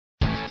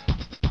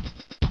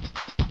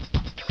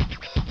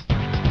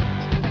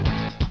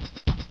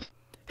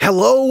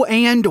Hello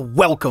and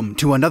welcome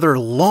to another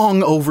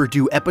long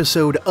overdue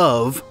episode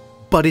of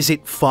But Is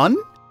It Fun?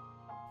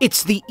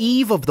 It's the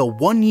eve of the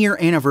 1-year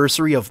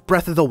anniversary of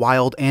Breath of the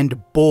Wild, and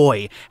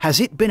boy, has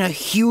it been a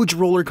huge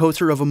roller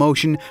coaster of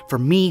emotion for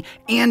me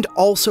and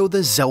also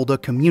the Zelda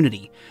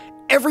community.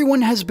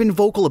 Everyone has been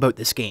vocal about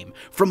this game,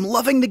 from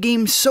loving the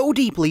game so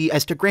deeply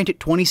as to grant it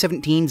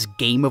 2017's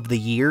Game of the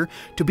Year,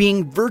 to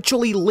being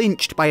virtually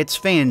lynched by its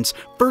fans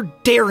for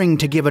daring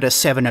to give it a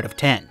 7 out of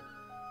 10.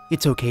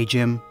 It's okay,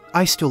 Jim.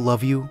 I still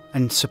love you,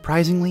 and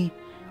surprisingly,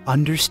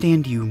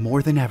 understand you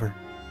more than ever.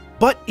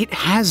 But it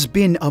has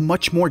been a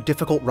much more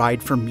difficult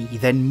ride for me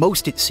than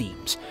most, it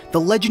seems.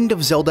 The Legend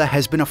of Zelda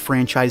has been a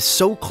franchise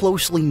so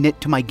closely knit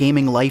to my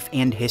gaming life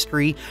and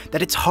history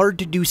that it's hard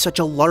to do such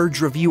a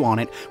large review on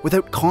it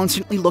without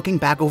constantly looking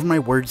back over my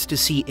words to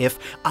see if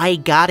I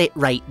got it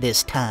right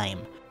this time.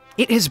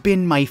 It has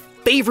been my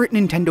favorite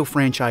Nintendo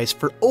franchise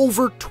for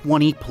over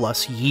 20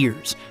 plus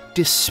years,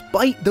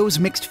 despite those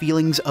mixed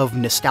feelings of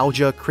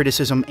nostalgia,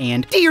 criticism,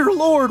 and dear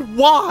lord,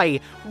 why?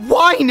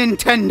 Why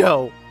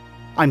Nintendo?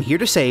 I'm here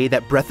to say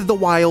that Breath of the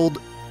Wild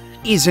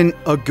isn't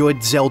a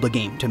good Zelda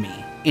game to me.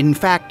 In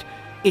fact,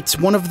 it's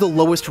one of the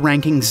lowest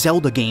ranking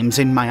Zelda games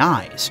in my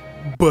eyes.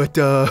 But,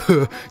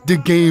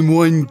 the game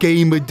won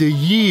Game of the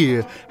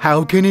Year.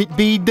 How can it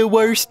be the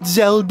worst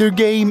Zelda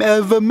game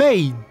ever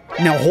made?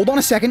 Now hold on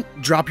a second,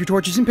 drop your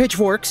torches and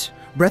pitchforks.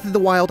 Breath of the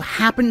Wild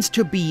happens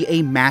to be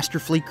a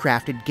masterfully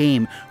crafted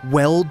game,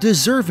 well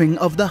deserving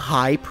of the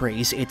high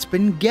praise it's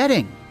been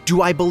getting.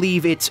 Do I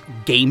believe it's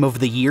Game of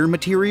the Year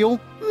material?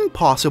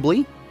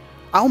 Possibly.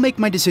 I'll make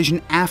my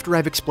decision after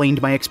I've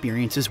explained my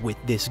experiences with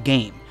this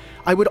game.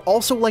 I would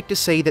also like to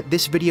say that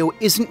this video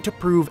isn't to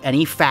prove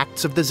any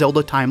facts of the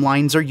Zelda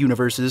timelines or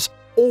universes,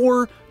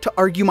 or to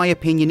argue my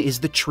opinion is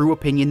the true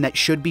opinion that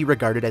should be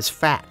regarded as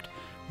fact.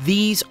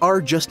 These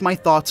are just my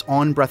thoughts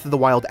on Breath of the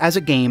Wild as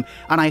a game,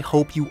 and I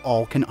hope you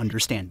all can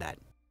understand that.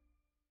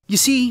 You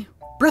see,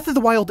 Breath of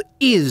the Wild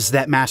is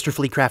that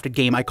masterfully crafted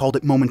game I called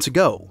it moments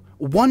ago.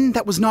 One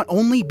that was not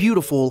only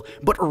beautiful,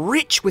 but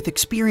rich with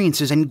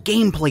experiences and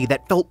gameplay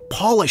that felt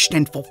polished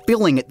and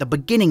fulfilling at the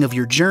beginning of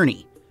your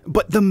journey.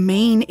 But the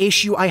main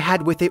issue I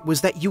had with it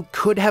was that you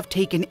could have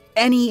taken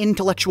any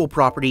intellectual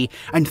property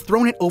and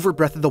thrown it over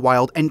Breath of the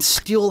Wild and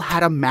still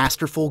had a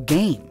masterful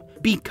game.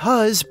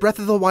 Because Breath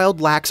of the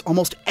Wild lacks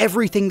almost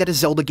everything that a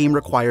Zelda game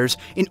requires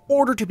in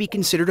order to be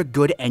considered a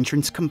good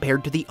entrance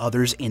compared to the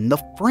others in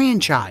the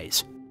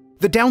franchise.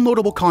 The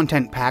downloadable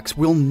content packs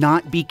will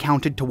not be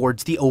counted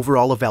towards the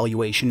overall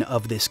evaluation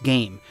of this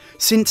game,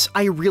 since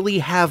I really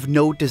have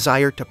no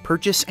desire to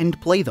purchase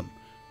and play them.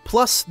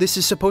 Plus, this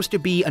is supposed to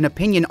be an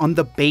opinion on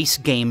the base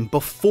game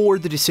before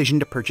the decision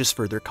to purchase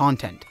further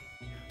content.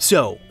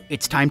 So,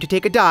 it's time to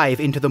take a dive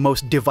into the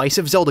most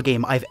divisive Zelda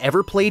game I've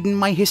ever played in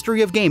my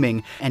history of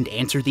gaming and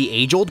answer the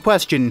age-old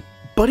question,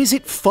 but is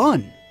it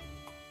fun?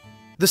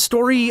 The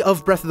story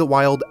of Breath of the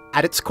Wild,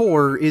 at its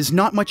core, is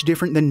not much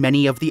different than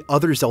many of the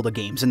other Zelda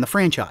games in the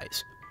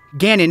franchise.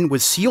 Ganon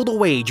was sealed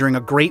away during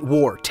a great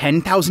war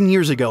 10,000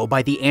 years ago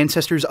by the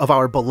ancestors of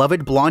our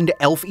beloved blonde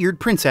elf-eared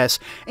princess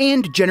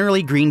and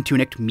generally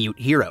green-tunicked mute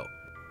hero.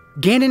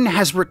 Ganon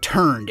has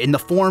returned in the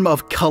form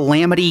of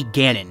Calamity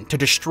Ganon to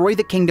destroy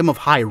the kingdom of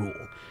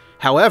Hyrule.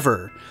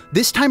 However,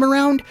 this time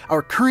around,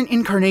 our current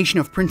incarnation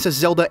of Princess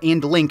Zelda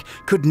and Link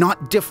could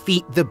not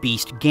defeat the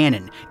beast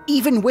Ganon,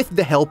 even with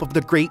the help of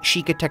the great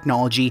Sheikah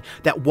technology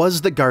that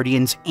was the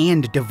Guardians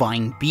and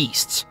Divine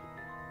Beasts.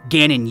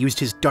 Ganon used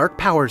his dark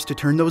powers to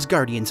turn those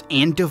Guardians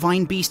and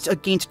Divine Beasts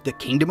against the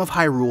Kingdom of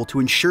Hyrule to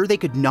ensure they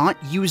could not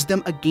use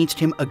them against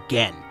him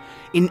again.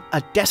 In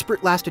a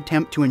desperate last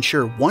attempt to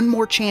ensure one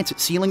more chance at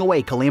sealing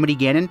away Calamity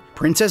Ganon,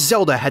 Princess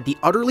Zelda had the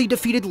utterly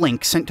defeated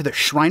Link sent to the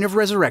Shrine of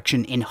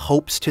Resurrection in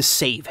hopes to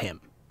save him.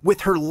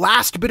 With her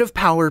last bit of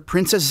power,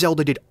 Princess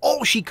Zelda did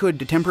all she could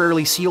to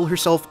temporarily seal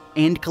herself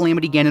and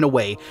Calamity Ganon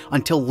away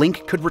until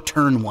Link could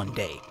return one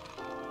day.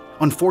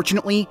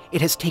 Unfortunately,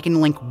 it has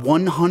taken Link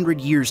 100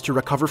 years to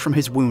recover from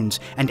his wounds,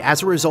 and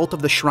as a result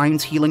of the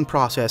Shrine's healing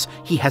process,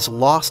 he has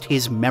lost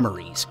his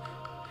memories.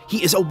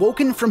 He is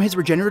awoken from his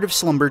regenerative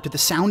slumber to the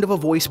sound of a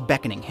voice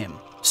beckoning him.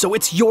 So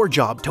it's your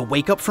job to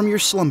wake up from your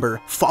slumber,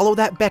 follow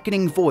that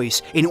beckoning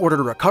voice in order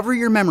to recover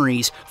your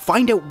memories,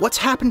 find out what's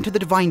happened to the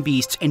Divine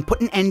Beasts, and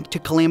put an end to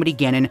Calamity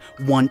Ganon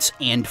once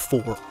and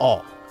for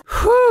all.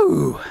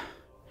 Whew!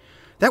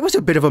 That was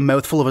a bit of a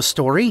mouthful of a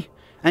story,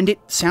 and it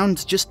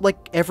sounds just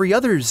like every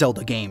other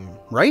Zelda game,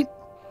 right?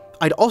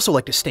 I'd also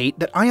like to state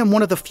that I am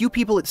one of the few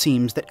people, it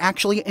seems, that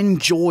actually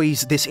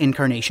enjoys this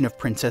incarnation of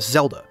Princess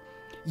Zelda.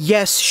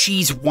 Yes,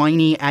 she's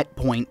whiny at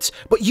points,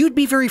 but you'd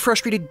be very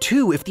frustrated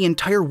too if the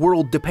entire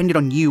world depended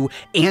on you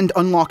and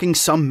unlocking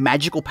some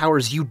magical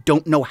powers you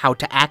don't know how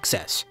to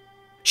access.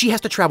 She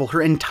has to travel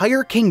her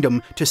entire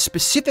kingdom to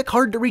specific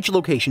hard-to-reach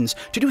locations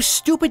to do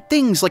stupid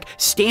things like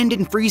stand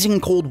in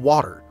freezing cold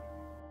water.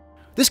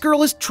 This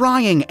girl is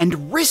trying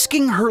and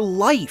risking her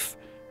life.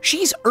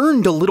 She's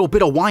earned a little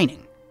bit of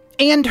whining.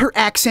 And her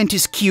accent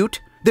is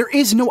cute. There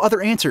is no other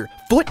answer.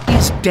 Foot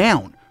is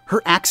down.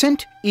 Her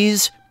accent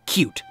is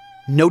cute.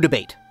 No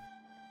debate.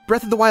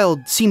 Breath of the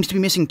Wild seems to be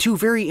missing two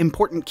very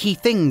important key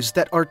things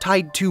that are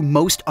tied to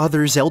most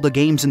other Zelda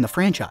games in the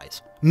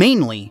franchise.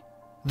 Mainly,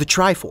 the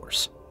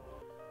Triforce.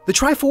 The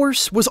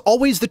Triforce was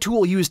always the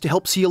tool used to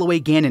help seal away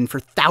Ganon for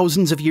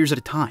thousands of years at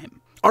a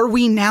time. Are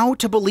we now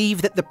to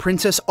believe that the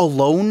princess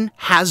alone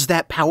has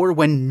that power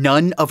when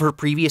none of her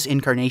previous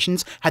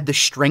incarnations had the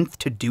strength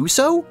to do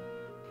so?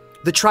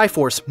 The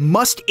Triforce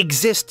must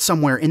exist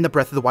somewhere in the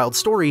Breath of the Wild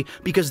story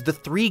because the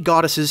three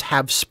goddesses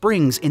have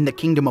springs in the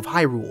Kingdom of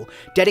Hyrule,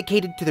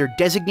 dedicated to their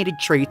designated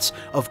traits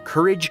of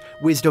courage,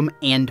 wisdom,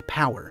 and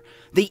power.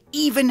 They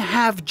even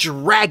have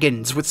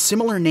dragons with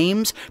similar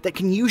names that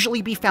can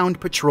usually be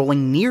found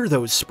patrolling near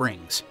those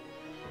springs.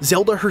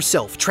 Zelda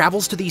herself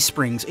travels to these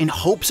springs in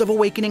hopes of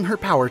awakening her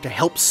power to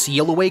help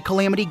seal away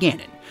Calamity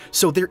Ganon,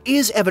 so there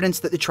is evidence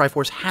that the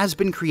Triforce has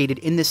been created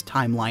in this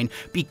timeline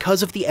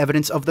because of the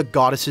evidence of the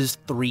goddess's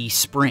three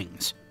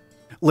springs.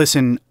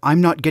 Listen,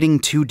 I'm not getting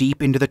too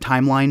deep into the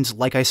timelines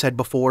like I said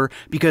before,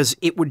 because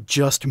it would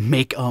just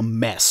make a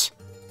mess.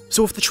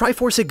 So if the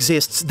Triforce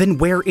exists, then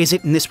where is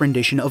it in this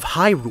rendition of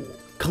Hyrule?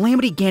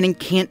 Calamity Ganon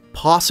can't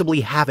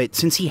possibly have it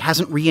since he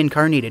hasn't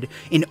reincarnated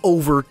in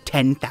over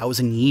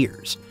 10,000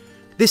 years.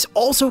 This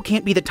also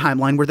can't be the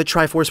timeline where the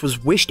Triforce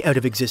was wished out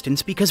of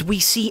existence because we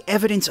see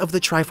evidence of the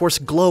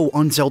Triforce glow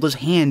on Zelda's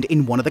hand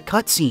in one of the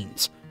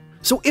cutscenes.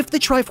 So if the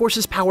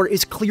Triforce's power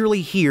is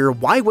clearly here,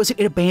 why was it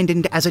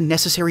abandoned as a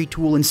necessary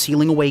tool in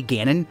sealing away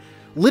Ganon?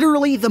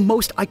 Literally the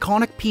most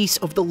iconic piece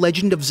of the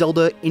Legend of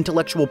Zelda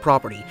intellectual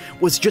property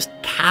was just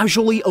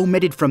casually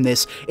omitted from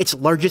this, its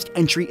largest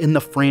entry in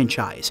the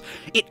franchise.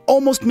 It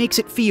almost makes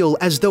it feel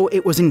as though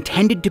it was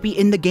intended to be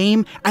in the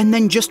game and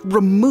then just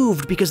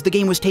removed because the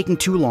game was taking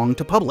too long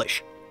to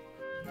publish.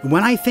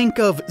 When I think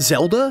of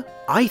Zelda,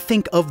 I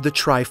think of the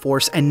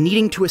Triforce and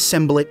needing to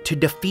assemble it to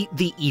defeat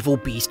the evil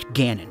beast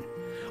Ganon,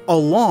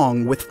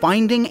 along with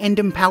finding and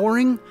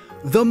empowering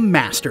the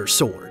Master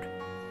Sword.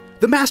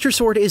 The Master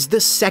Sword is the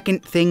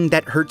second thing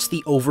that hurts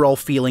the overall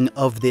feeling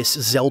of this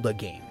Zelda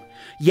game.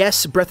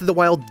 Yes, Breath of the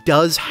Wild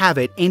does have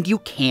it, and you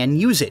can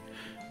use it,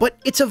 but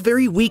it's a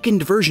very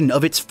weakened version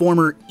of its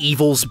former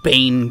Evil's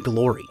Bane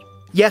glory.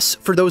 Yes,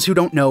 for those who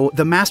don't know,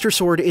 the Master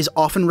Sword is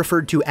often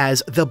referred to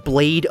as the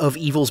Blade of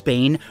Evil's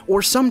Bane,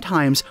 or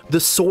sometimes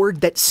the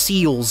sword that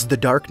seals the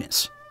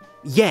darkness.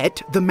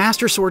 Yet, the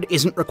Master Sword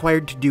isn't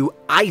required to do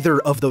either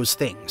of those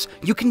things.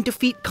 You can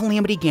defeat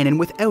Calamity Ganon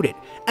without it.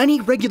 Any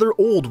regular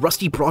old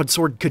rusty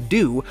broadsword could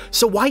do,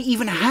 so why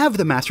even have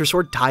the Master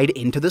Sword tied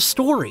into the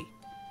story?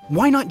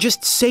 Why not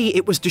just say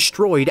it was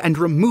destroyed and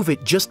remove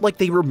it just like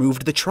they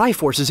removed the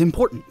Triforce's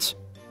importance?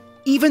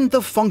 Even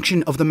the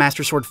function of the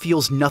Master Sword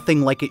feels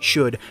nothing like it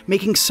should,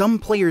 making some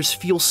players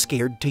feel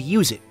scared to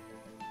use it.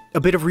 A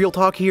bit of real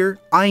talk here,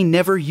 I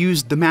never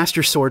used the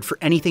Master Sword for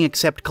anything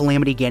except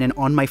Calamity Ganon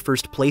on my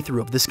first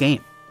playthrough of this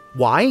game.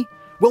 Why?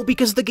 Well,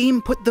 because the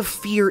game put the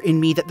fear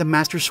in me that the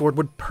Master Sword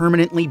would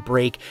permanently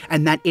break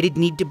and that it'd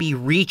need to be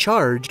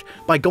recharged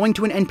by going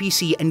to an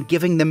NPC and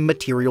giving them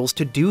materials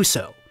to do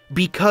so.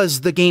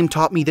 Because the game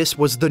taught me this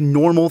was the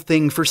normal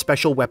thing for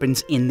special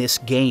weapons in this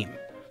game.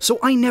 So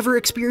I never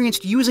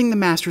experienced using the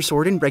Master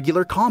Sword in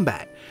regular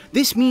combat.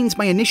 This means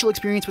my initial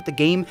experience with the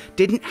game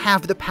didn't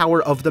have the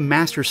power of the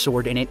Master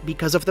Sword in it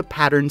because of the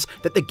patterns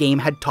that the game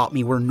had taught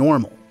me were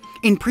normal.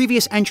 In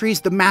previous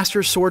entries, the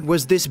Master Sword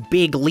was this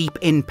big leap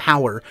in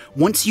power.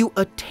 Once you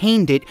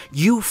attained it,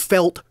 you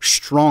felt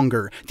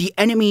stronger. The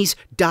enemies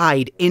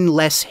died in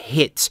less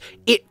hits.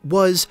 It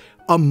was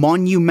a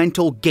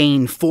monumental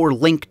gain for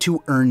Link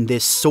to earn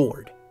this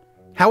sword.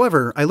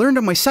 However, I learned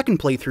on my second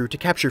playthrough to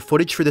capture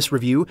footage for this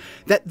review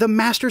that the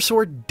Master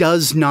Sword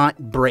does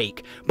not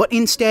break, but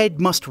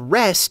instead must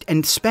rest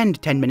and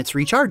spend 10 minutes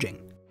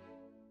recharging.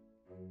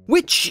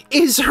 Which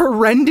is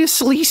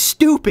horrendously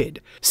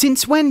stupid.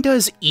 Since when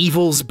does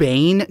Evil's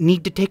Bane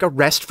need to take a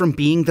rest from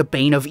being the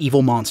bane of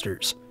evil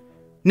monsters?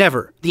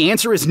 Never. The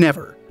answer is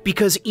never.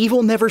 Because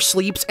evil never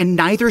sleeps, and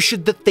neither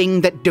should the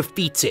thing that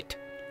defeats it.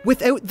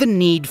 Without the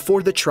need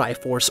for the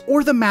Triforce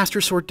or the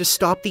Master Sword to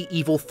stop the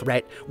evil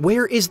threat,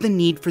 where is the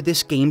need for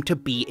this game to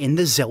be in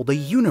the Zelda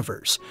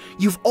universe?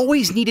 You've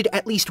always needed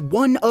at least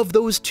one of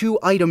those two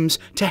items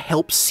to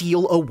help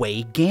seal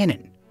away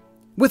Ganon.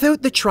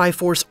 Without the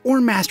Triforce or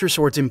Master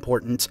Sword's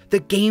importance, the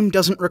game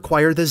doesn't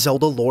require the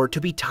Zelda lore to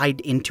be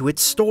tied into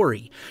its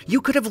story. You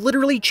could have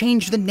literally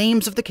changed the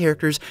names of the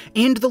characters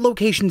and the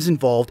locations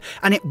involved,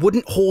 and it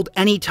wouldn't hold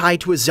any tie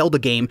to a Zelda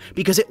game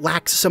because it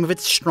lacks some of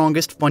its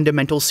strongest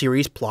fundamental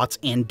series plots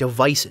and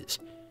devices.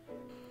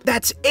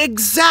 That's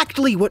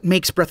exactly what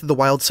makes Breath of the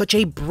Wild such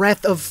a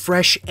breath of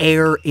fresh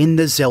air in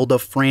the Zelda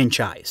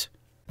franchise.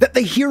 That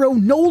the hero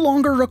no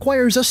longer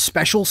requires a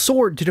special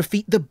sword to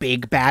defeat the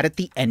big bad at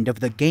the end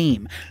of the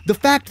game. The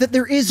fact that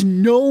there is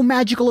no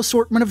magical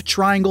assortment of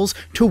triangles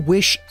to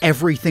wish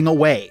everything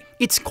away.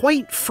 It's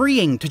quite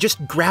freeing to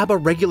just grab a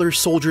regular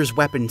soldier's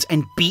weapons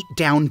and beat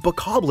down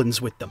bokoblins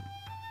with them.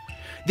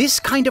 This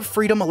kind of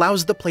freedom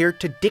allows the player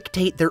to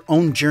dictate their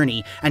own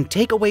journey and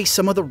take away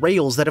some of the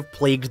rails that have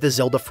plagued the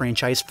Zelda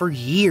franchise for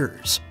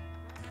years.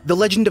 The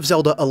Legend of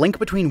Zelda: A Link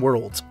Between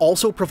Worlds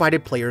also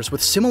provided players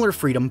with similar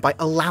freedom by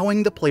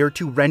allowing the player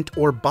to rent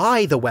or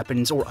buy the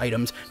weapons or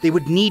items they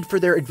would need for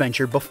their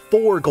adventure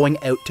before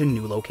going out to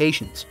new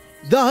locations,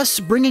 thus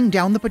bringing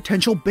down the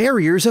potential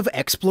barriers of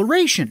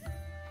exploration.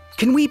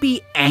 Can we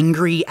be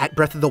angry at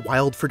Breath of the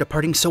Wild for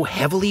departing so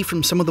heavily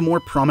from some of the more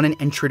prominent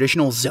and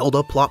traditional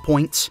Zelda plot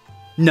points?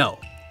 No.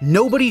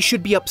 Nobody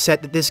should be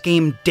upset that this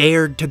game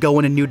dared to go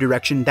in a new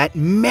direction that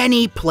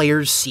many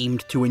players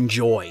seemed to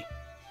enjoy.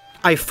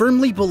 I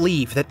firmly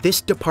believe that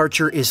this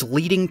departure is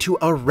leading to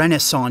a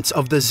renaissance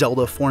of the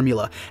Zelda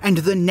formula, and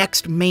the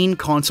next main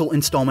console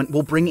installment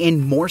will bring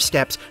in more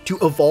steps to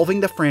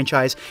evolving the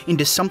franchise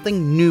into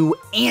something new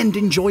and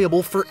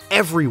enjoyable for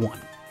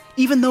everyone.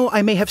 Even though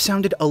I may have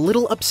sounded a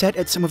little upset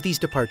at some of these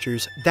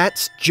departures,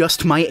 that's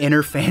just my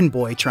inner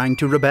fanboy trying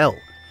to rebel.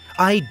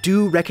 I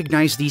do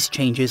recognize these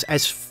changes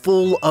as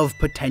full of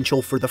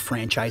potential for the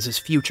franchise's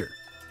future.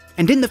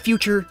 And in the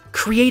future,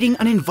 creating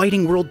an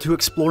inviting world to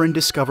explore and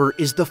discover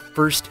is the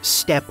first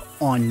step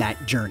on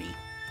that journey.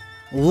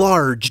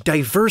 Large,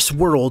 diverse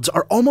worlds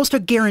are almost a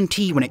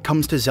guarantee when it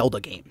comes to Zelda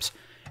games.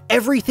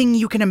 Everything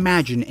you can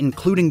imagine,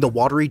 including the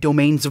watery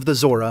domains of the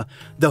Zora,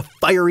 the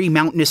fiery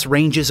mountainous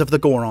ranges of the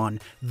Goron,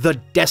 the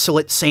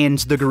desolate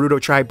sands the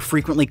Gerudo tribe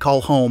frequently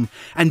call home,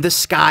 and the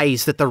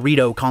skies that the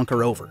Rito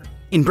conquer over.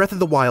 In Breath of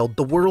the Wild,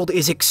 the world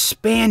is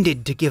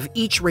expanded to give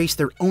each race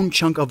their own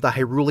chunk of the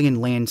Hyrulean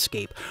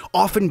landscape,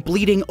 often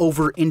bleeding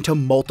over into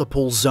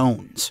multiple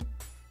zones.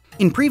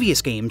 In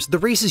previous games, the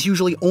races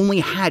usually only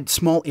had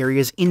small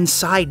areas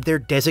inside their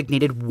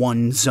designated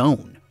one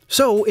zone.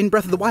 So, in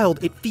Breath of the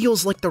Wild, it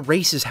feels like the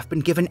races have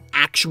been given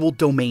actual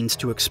domains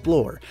to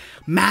explore,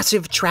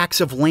 massive tracts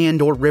of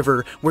land or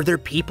river where their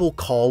people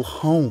call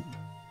home.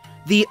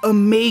 The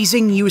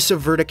amazing use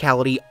of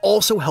verticality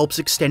also helps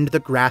extend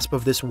the grasp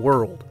of this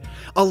world,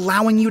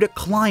 allowing you to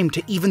climb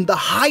to even the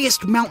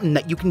highest mountain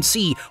that you can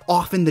see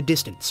off in the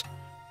distance.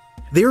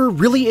 There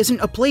really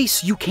isn't a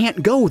place you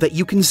can't go that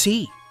you can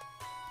see.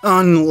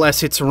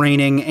 Unless it's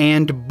raining,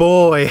 and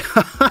boy,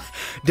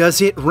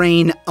 does it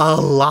rain a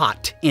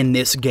lot in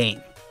this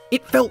game.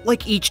 It felt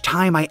like each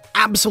time I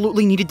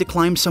absolutely needed to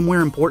climb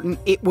somewhere important,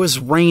 it was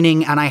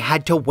raining and I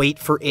had to wait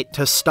for it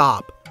to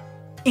stop.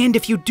 And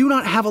if you do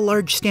not have a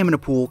large stamina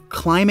pool,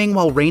 climbing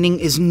while raining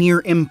is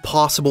near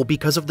impossible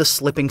because of the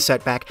slipping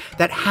setback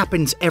that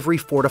happens every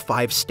 4 to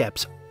 5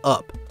 steps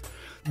up.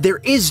 There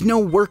is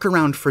no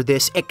workaround for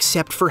this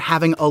except for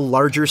having a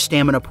larger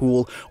stamina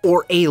pool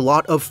or a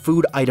lot of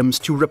food items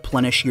to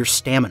replenish your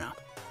stamina.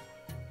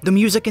 The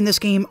music in this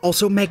game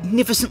also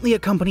magnificently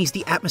accompanies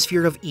the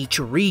atmosphere of each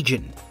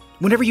region.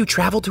 Whenever you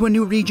travel to a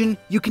new region,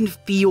 you can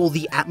feel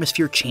the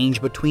atmosphere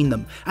change between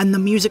them, and the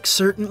music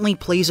certainly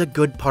plays a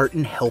good part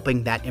in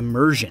helping that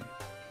immersion.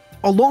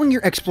 Along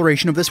your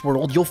exploration of this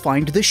world, you'll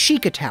find the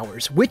Sheikah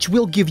Towers, which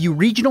will give you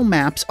regional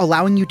maps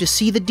allowing you to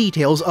see the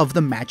details of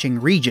the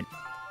matching region.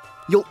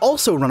 You'll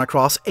also run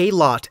across a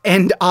lot,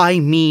 and I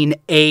mean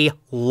a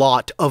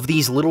lot, of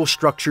these little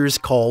structures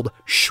called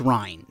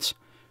shrines.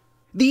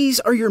 These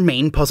are your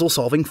main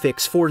puzzle-solving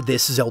fix for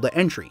this Zelda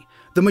entry.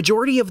 The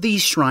majority of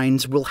these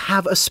shrines will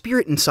have a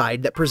spirit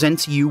inside that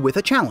presents you with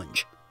a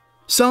challenge.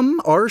 Some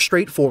are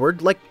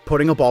straightforward, like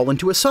putting a ball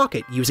into a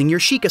socket using your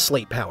Sheikah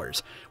Slate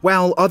powers,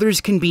 while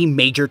others can be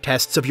major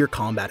tests of your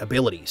combat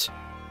abilities.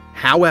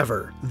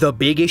 However, the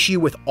big issue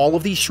with all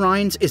of these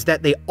shrines is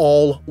that they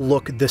all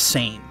look the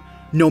same.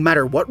 No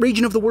matter what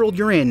region of the world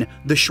you're in,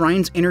 the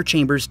shrine's inner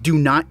chambers do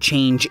not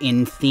change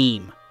in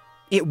theme.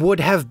 It would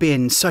have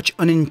been such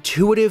an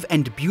intuitive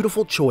and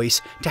beautiful choice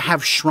to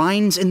have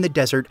shrines in the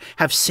desert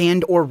have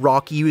sand or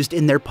rock used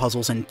in their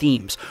puzzles and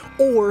themes,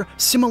 or,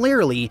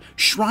 similarly,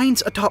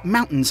 shrines atop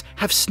mountains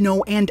have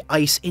snow and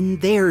ice in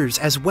theirs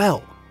as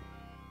well.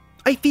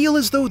 I feel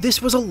as though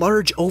this was a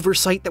large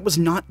oversight that was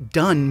not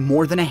done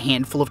more than a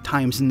handful of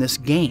times in this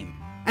game,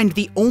 and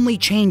the only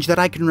change that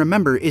I can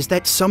remember is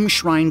that some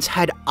shrines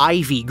had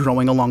ivy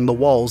growing along the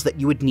walls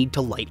that you would need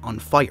to light on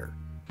fire.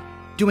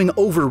 Doing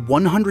over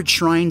 100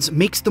 shrines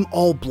makes them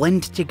all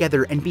blend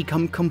together and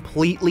become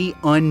completely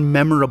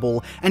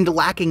unmemorable and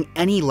lacking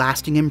any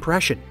lasting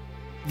impression.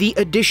 The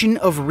addition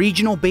of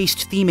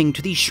regional-based theming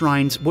to these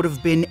shrines would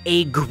have been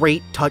a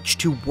great touch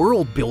to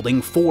world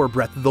building for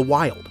Breath of the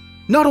Wild.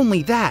 Not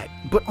only that,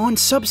 but on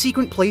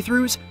subsequent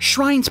playthroughs,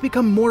 shrines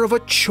become more of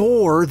a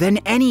chore than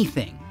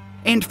anything.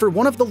 And for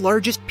one of the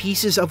largest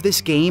pieces of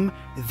this game,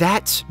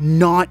 that's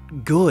not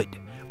good.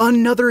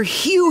 Another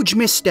huge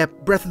misstep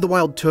Breath of the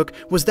Wild took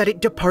was that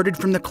it departed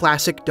from the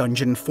classic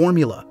dungeon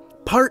formula.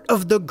 Part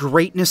of the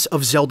greatness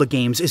of Zelda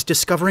games is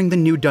discovering the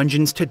new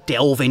dungeons to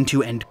delve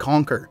into and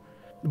conquer.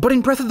 But in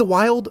Breath of the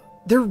Wild,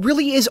 there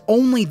really is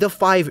only the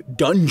 5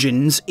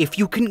 dungeons, if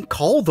you can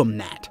call them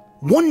that.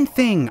 One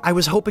thing I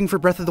was hoping for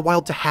Breath of the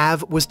Wild to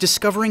have was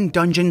discovering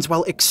dungeons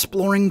while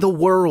exploring the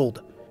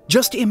world.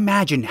 Just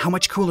imagine how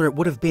much cooler it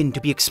would have been to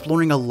be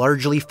exploring a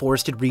largely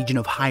forested region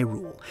of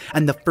Hyrule,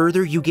 and the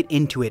further you get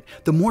into it,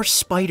 the more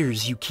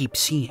spiders you keep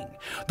seeing.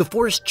 The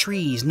forest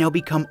trees now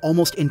become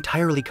almost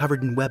entirely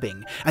covered in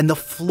webbing, and the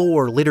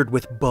floor littered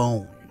with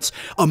bones. entrance.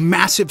 A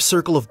massive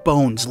circle of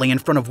bones lay in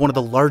front of one of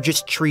the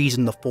largest trees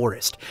in the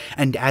forest,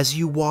 and as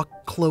you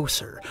walk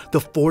closer,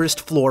 the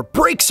forest floor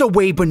breaks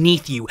away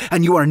beneath you,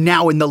 and you are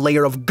now in the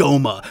lair of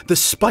Goma, the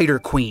Spider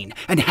Queen,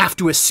 and have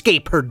to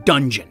escape her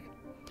dungeon.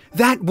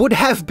 That would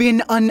have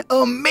been an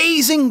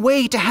amazing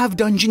way to have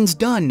dungeons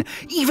done,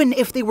 even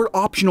if they were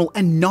optional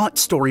and not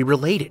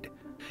story-related.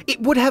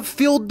 It would have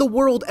filled the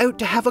world out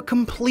to have a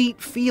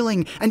complete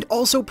feeling and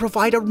also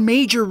provide a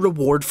major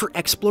reward for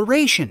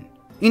exploration.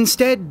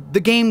 Instead, the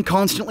game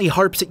constantly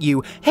harps at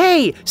you,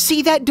 "Hey,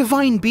 see that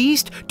divine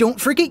beast? Don't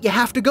forget you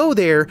have to go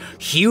there.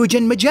 Huge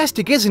and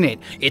majestic, isn't it?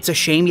 It's a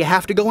shame you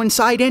have to go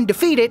inside and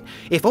defeat it.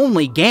 If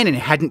only Ganon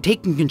hadn't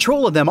taken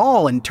control of them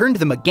all and turned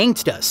them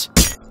against us."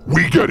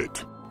 We get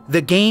it.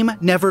 The game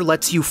never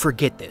lets you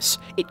forget this.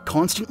 It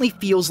constantly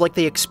feels like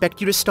they expect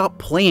you to stop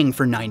playing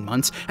for 9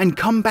 months and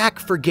come back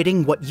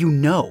forgetting what you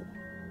know.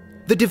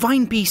 The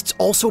divine beasts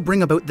also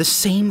bring about the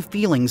same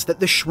feelings that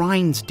the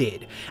shrines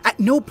did.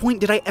 At no point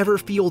did I ever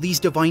feel these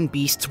divine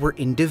beasts were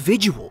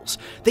individuals.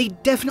 They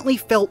definitely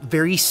felt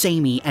very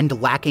samey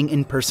and lacking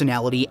in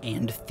personality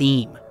and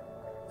theme.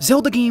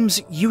 Zelda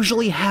games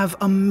usually have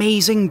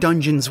amazing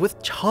dungeons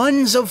with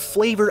tons of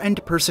flavor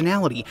and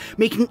personality,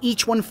 making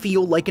each one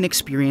feel like an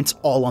experience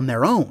all on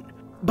their own.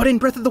 But in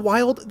Breath of the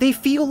Wild, they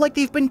feel like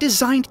they've been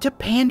designed to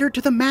pander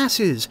to the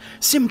masses,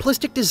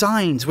 simplistic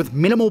designs with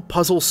minimal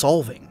puzzle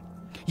solving.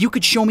 You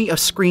could show me a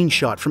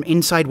screenshot from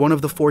inside one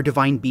of the 4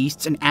 divine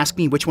beasts and ask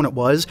me which one it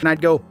was, and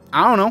I'd go,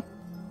 I don't know.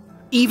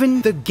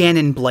 Even the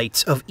Ganon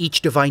blights of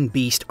each divine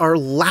beast are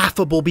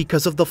laughable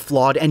because of the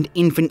flawed and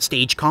infant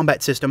stage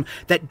combat system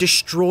that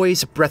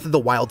destroys Breath of the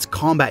Wild's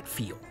combat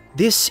feel.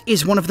 This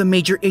is one of the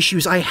major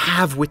issues I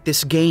have with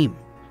this game.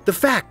 The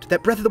fact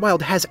that Breath of the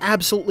Wild has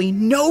absolutely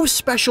no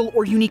special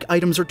or unique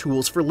items or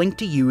tools for Link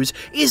to use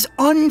is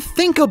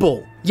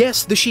unthinkable!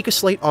 Yes, the Sheikah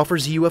Slate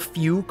offers you a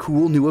few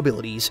cool new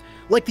abilities,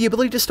 like the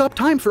ability to stop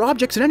time for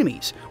objects and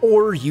enemies,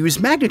 or use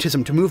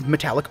magnetism to move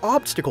metallic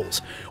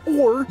obstacles,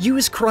 or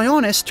use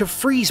Cryonis to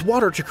freeze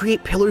water to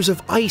create pillars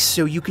of ice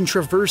so you can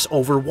traverse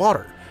over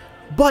water.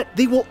 But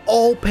they will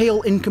all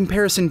pale in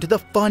comparison to the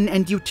fun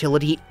and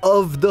utility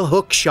of the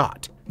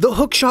hookshot. The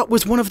hookshot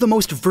was one of the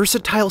most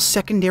versatile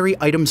secondary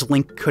items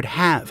Link could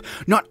have.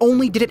 Not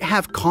only did it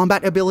have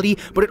combat ability,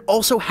 but it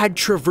also had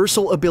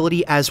traversal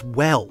ability as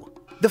well.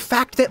 The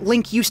fact that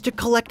Link used to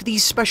collect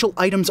these special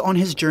items on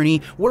his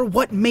journey were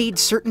what made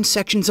certain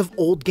sections of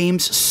old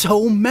games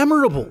so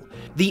memorable.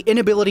 The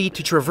inability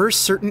to traverse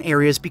certain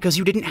areas because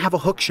you didn't have a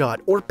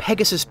hookshot, or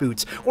Pegasus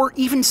boots, or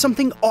even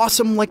something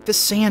awesome like the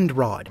Sand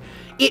Rod.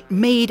 It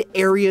made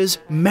areas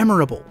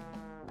memorable.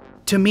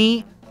 To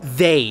me,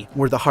 they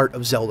were the heart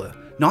of Zelda.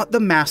 Not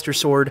the Master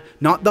Sword,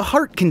 not the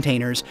heart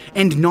containers,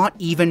 and not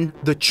even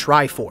the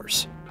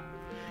Triforce.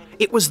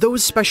 It was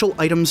those special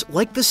items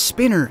like the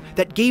spinner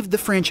that gave the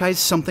franchise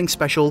something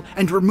special,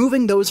 and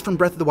removing those from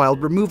Breath of the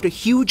Wild removed a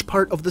huge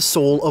part of the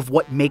soul of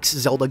what makes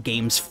Zelda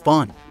games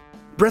fun.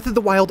 Breath of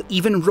the Wild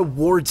even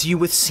rewards you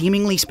with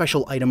seemingly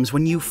special items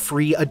when you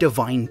free a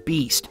divine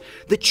beast.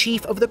 The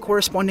chief of the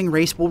corresponding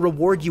race will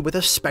reward you with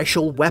a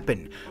special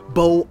weapon,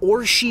 bow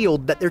or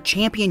shield that their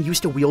champion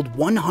used to wield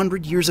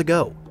 100 years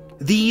ago.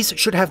 These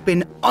should have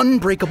been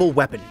unbreakable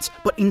weapons,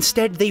 but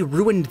instead they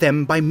ruined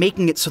them by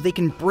making it so they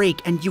can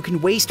break and you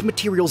can waste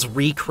materials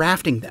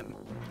recrafting them.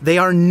 They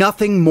are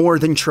nothing more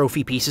than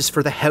trophy pieces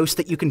for the house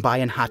that you can buy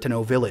in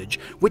Hateno Village,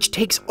 which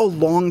takes a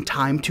long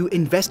time to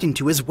invest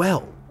into as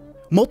well.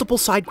 Multiple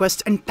side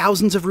quests and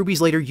thousands of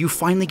rubies later, you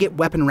finally get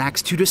weapon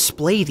racks to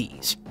display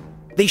these.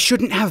 They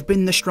shouldn't have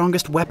been the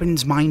strongest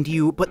weapons, mind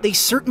you, but they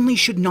certainly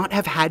should not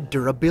have had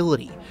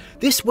durability.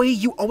 This way,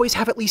 you always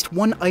have at least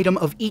one item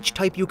of each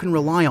type you can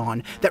rely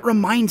on that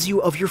reminds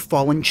you of your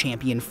fallen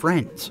champion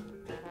friends.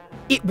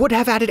 It would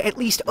have added at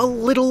least a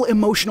little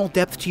emotional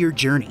depth to your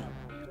journey,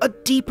 a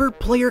deeper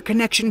player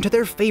connection to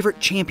their favorite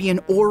champion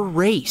or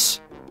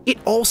race. It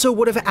also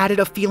would have added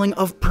a feeling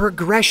of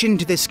progression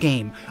to this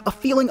game. A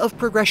feeling of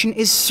progression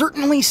is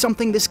certainly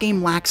something this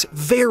game lacks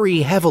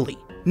very heavily.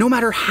 No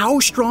matter how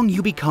strong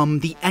you become,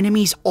 the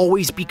enemies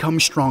always become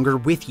stronger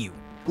with you,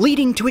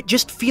 leading to it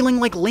just feeling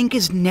like Link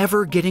is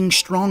never getting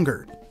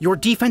stronger. Your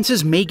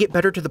defenses may get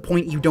better to the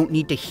point you don't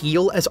need to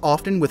heal as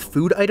often with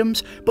food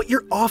items, but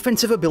your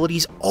offensive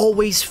abilities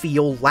always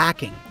feel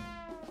lacking.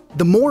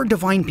 The more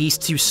divine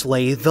beasts you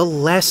slay, the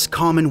less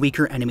common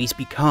weaker enemies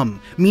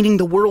become, meaning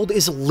the world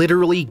is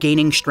literally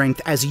gaining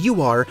strength as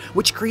you are,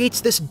 which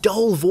creates this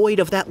dull void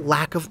of that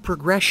lack of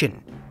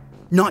progression.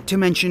 Not to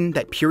mention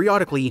that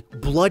periodically,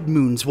 blood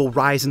moons will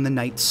rise in the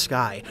night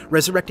sky,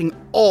 resurrecting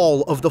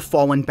all of the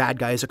fallen bad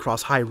guys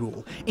across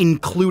Hyrule,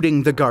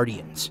 including the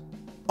Guardians.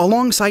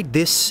 Alongside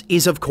this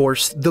is, of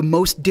course, the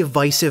most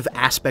divisive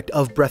aspect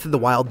of Breath of the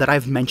Wild that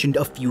I've mentioned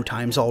a few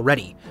times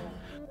already: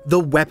 the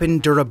weapon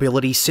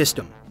durability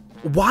system.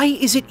 Why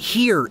is it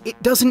here?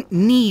 It doesn't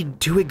need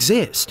to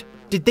exist.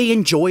 Did they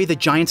enjoy the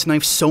Giant's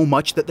Knife so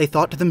much that they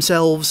thought to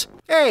themselves,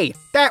 "Hey,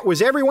 that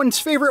was everyone's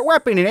favorite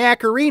weapon in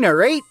Ocarina,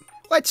 right?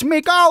 Let's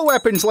make all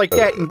weapons like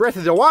that in Breath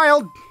of the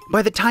Wild!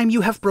 By the time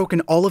you have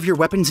broken all of your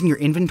weapons in your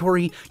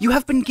inventory, you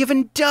have been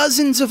given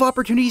dozens of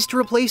opportunities to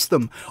replace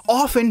them,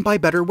 often by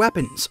better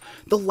weapons.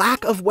 The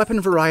lack of weapon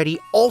variety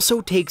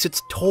also takes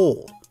its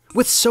toll.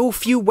 With so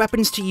few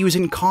weapons to use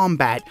in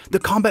combat, the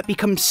combat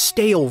becomes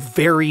stale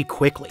very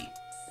quickly,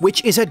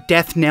 which is a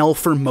death knell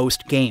for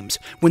most games.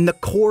 When the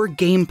core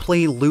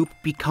gameplay loop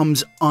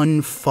becomes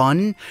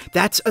unfun,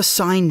 that's a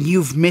sign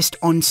you've missed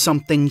on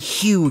something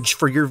huge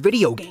for your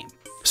video game.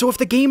 So if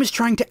the game is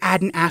trying to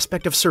add an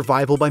aspect of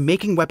survival by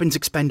making weapons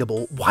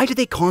expendable, why do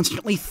they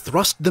constantly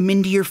thrust them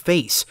into your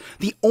face?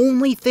 The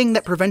only thing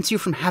that prevents you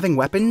from having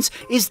weapons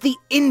is the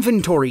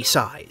inventory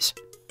size.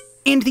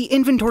 And the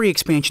inventory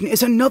expansion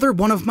is another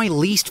one of my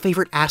least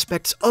favorite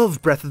aspects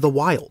of Breath of the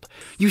Wild.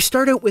 You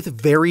start out with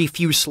very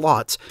few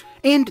slots,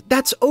 and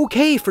that's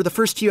okay for the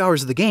first few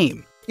hours of the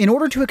game. In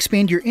order to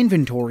expand your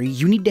inventory,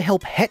 you need to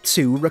help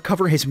Hetsu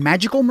recover his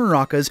magical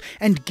maracas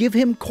and give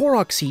him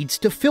Korok seeds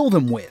to fill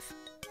them with.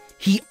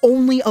 He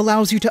only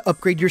allows you to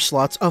upgrade your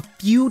slots a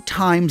few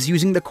times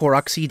using the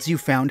Korok seeds you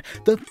found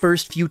the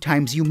first few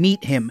times you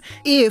meet him,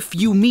 if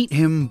you meet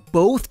him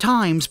both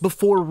times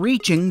before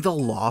reaching the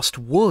Lost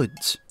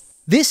Woods.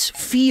 This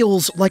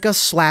feels like a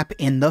slap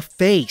in the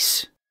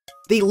face.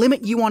 They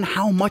limit you on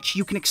how much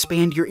you can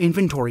expand your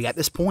inventory at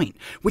this point,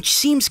 which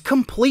seems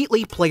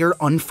completely player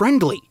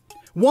unfriendly.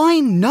 Why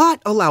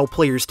not allow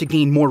players to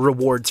gain more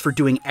rewards for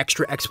doing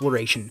extra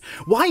exploration?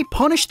 Why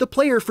punish the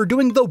player for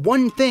doing the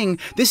one thing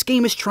this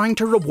game is trying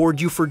to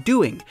reward you for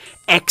doing?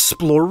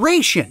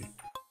 Exploration!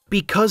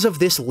 Because of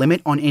this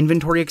limit on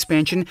inventory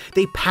expansion,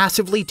 they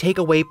passively take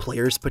away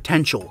players'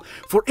 potential.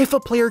 For if a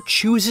player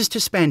chooses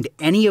to spend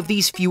any of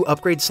these few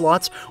upgrade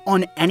slots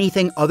on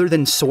anything other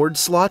than sword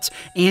slots,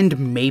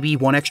 and maybe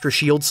one extra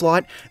shield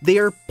slot, they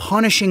are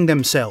punishing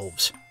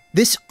themselves.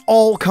 This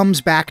all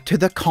comes back to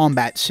the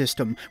combat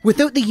system.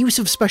 Without the use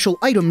of special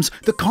items,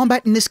 the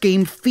combat in this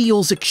game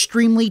feels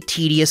extremely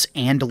tedious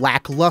and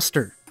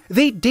lackluster.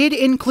 They did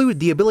include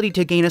the ability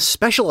to gain a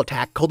special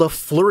attack called a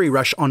Flurry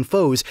Rush on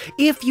foes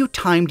if you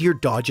timed your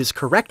dodges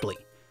correctly.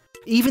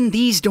 Even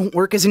these don't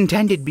work as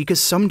intended because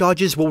some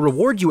dodges will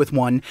reward you with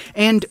one,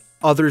 and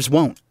others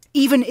won't,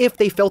 even if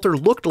they felt or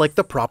looked like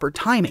the proper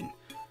timing.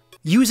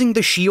 Using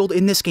the shield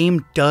in this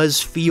game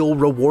does feel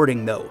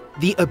rewarding though.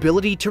 The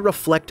ability to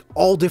reflect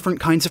all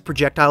different kinds of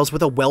projectiles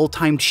with a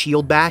well-timed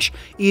shield bash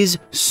is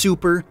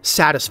super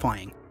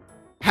satisfying.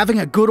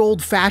 Having a good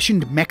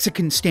old-fashioned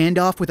Mexican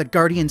standoff with a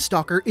Guardian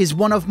Stalker is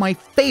one of my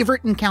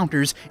favorite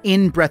encounters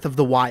in Breath of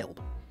the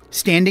Wild.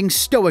 Standing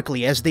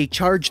stoically as they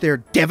charge their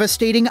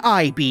devastating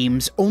eye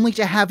beams only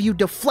to have you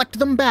deflect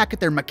them back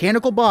at their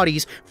mechanical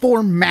bodies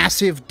for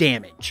massive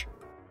damage.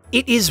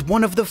 It is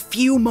one of the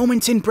few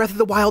moments in Breath of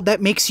the Wild that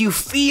makes you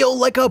feel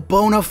like a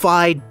bona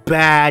fide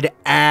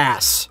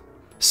badass.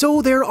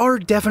 So there are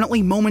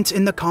definitely moments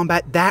in the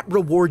combat that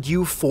reward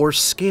you for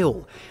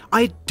skill.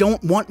 I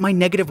don't want my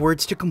negative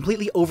words to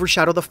completely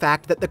overshadow the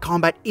fact that the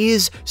combat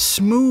is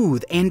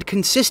smooth and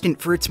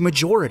consistent for its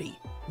majority.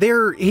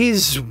 There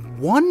is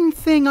one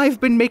thing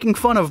I've been making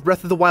fun of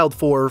Breath of the Wild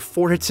for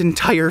its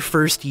entire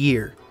first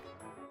year.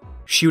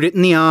 Shoot it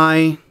in the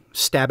eye,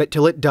 stab it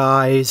till it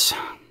dies.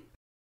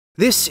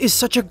 This is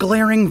such a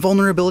glaring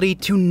vulnerability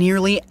to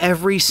nearly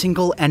every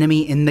single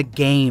enemy in the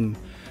game.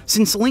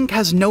 Since Link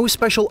has no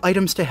special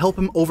items to help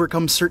him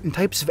overcome certain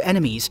types of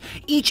enemies,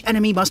 each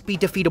enemy must be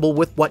defeatable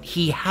with what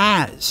he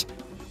has,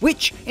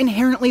 which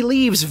inherently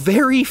leaves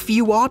very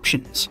few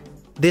options.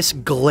 This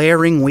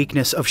glaring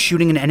weakness of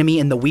shooting an enemy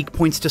in the weak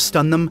points to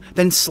stun them,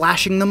 then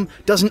slashing them,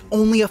 doesn't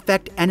only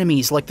affect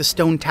enemies like the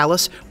Stone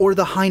Talus or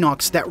the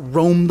Hinox that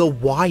roam the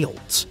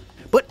wilds,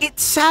 but it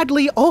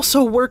sadly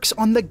also works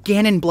on the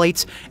Ganon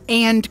Blights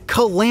and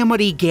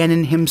Calamity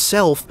Ganon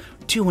himself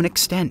to an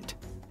extent.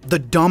 The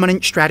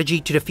dominant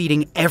strategy to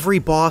defeating every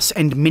boss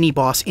and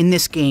mini-boss in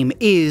this game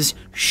is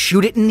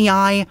shoot it in the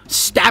eye,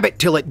 stab it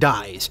till it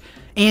dies,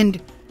 and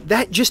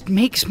that just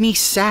makes me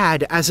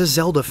sad as a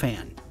Zelda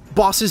fan.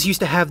 Bosses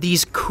used to have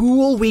these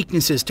cool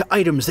weaknesses to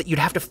items that you'd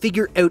have to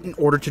figure out in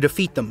order to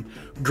defeat them.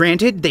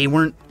 Granted, they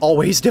weren't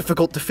always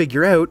difficult to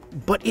figure out,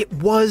 but it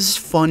was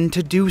fun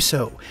to do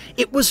so.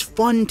 It was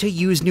fun to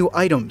use new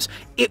items.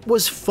 It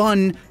was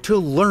fun to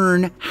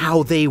learn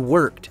how they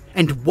worked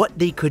and what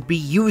they could be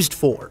used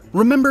for.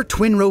 Remember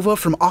Twin Rova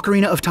from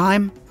Ocarina of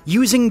Time?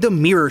 Using the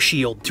mirror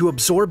shield to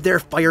absorb their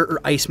fire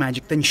or ice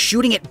magic, then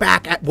shooting it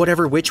back at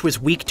whatever witch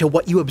was weak to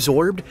what you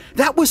absorbed?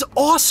 That was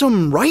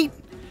awesome, right?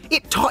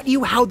 It taught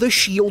you how the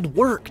shield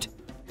worked.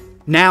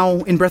 Now,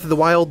 in Breath of the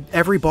Wild,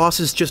 every boss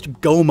is just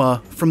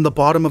Goma from the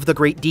bottom of the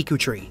Great Deku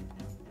Tree.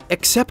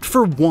 Except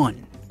for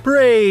one.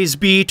 Praise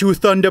be to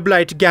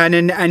Thunderblight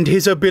Ganon and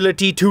his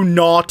ability to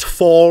not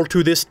fall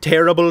to this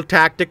terrible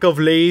tactic of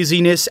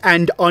laziness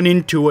and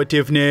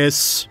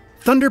unintuitiveness.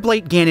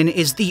 Thunderblight Ganon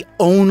is the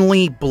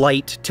only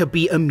Blight to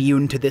be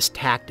immune to this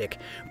tactic,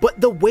 but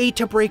the way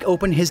to break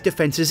open his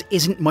defenses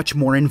isn't much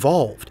more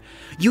involved.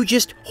 You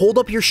just hold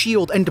up your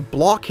shield and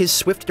block his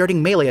swift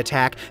darting melee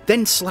attack,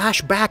 then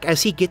slash back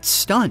as he gets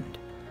stunned.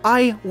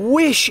 I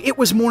wish it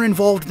was more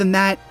involved than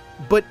that,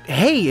 But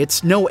hey,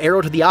 it's no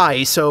arrow to the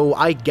eye, so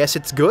I guess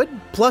it's good?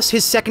 Plus,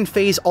 his second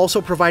phase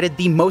also provided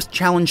the most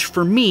challenge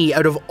for me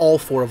out of all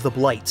 4 of the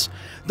Blights.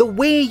 The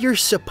way you're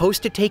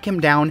supposed to take him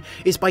down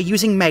is by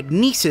using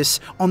magnesis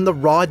on the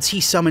rods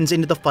he summons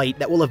into the fight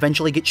that will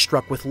eventually get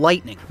struck with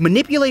lightning.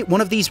 Manipulate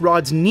one of these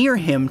rods near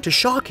him to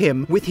shock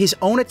him with his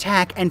own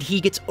attack and he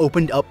gets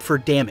opened up for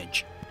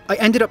damage. I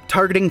ended up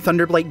targeting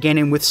Thunderblight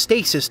Ganon with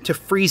stasis to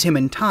freeze him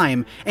in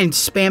time, and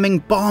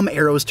spamming bomb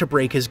arrows to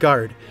break his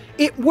guard.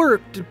 It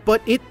worked,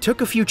 but it took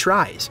a few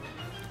tries.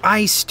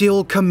 I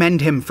still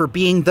commend him for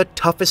being the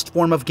toughest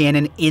form of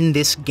Ganon in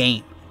this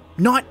game.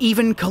 Not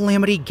even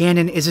Calamity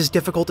Ganon is as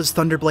difficult as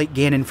Thunderblight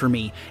Ganon for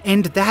me,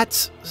 and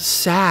that's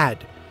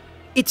sad.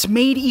 It's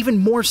made even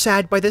more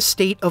sad by the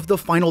state of the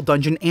final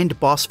dungeon and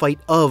boss fight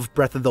of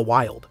Breath of the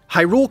Wild.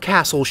 Hyrule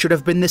Castle should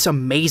have been this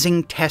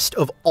amazing test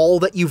of all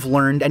that you've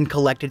learned and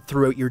collected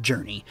throughout your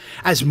journey,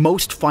 as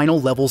most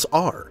final levels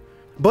are.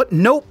 But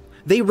nope,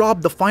 they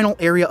robbed the final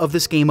area of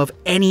this game of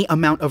any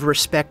amount of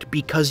respect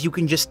because you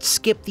can just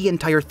skip the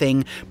entire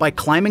thing by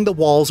climbing the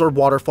walls or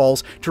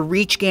waterfalls to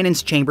reach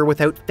Ganon's chamber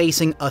without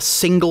facing a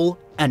single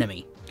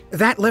enemy.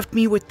 That left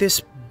me with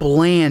this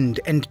bland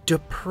and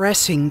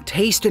depressing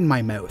taste in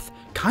my mouth.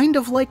 Kind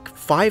of like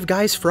Five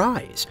Guys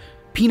fries.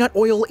 Peanut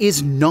oil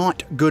is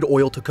not good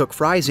oil to cook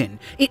fries in.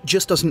 It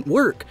just doesn't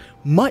work,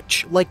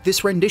 much like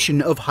this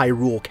rendition of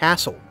Hyrule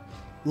Castle.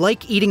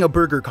 Like eating a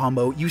burger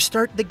combo, you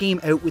start the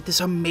game out with this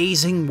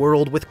amazing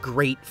world with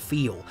great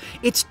feel.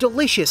 It's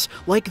delicious,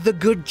 like the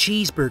good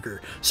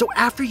cheeseburger. So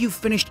after you've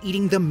finished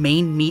eating the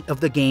main meat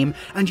of the game,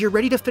 and you're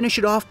ready to finish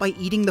it off by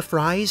eating the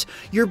fries,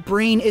 your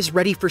brain is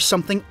ready for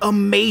something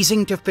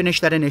amazing to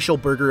finish that initial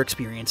burger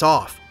experience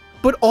off.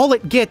 But all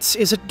it gets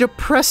is a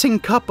depressing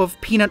cup of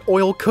peanut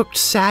oil cooked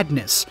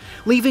sadness,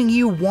 leaving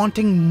you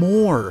wanting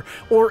more,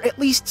 or at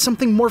least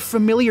something more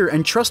familiar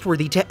and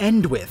trustworthy to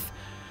end with.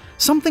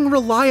 Something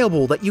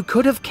reliable that you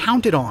could have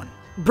counted on.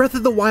 Breath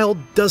of the Wild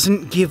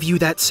doesn't give you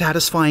that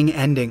satisfying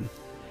ending.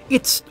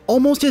 It's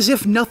almost as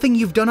if nothing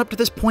you've done up to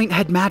this point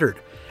had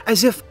mattered.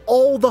 As if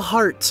all the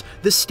hearts,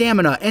 the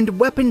stamina, and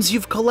weapons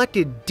you've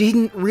collected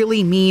didn't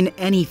really mean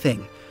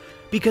anything.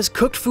 Because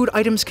cooked food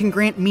items can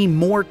grant me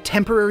more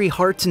temporary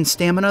hearts and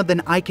stamina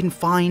than I can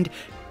find,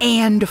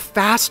 and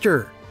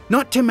faster.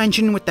 Not to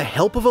mention, with the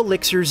help of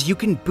elixirs, you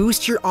can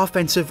boost your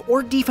offensive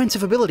or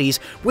defensive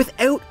abilities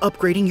without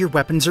upgrading your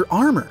weapons or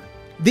armor.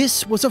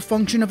 This was a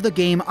function of the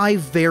game I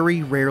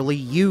very rarely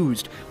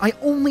used. I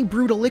only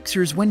brewed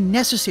elixirs when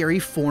necessary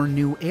for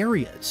new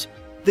areas.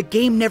 The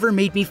game never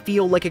made me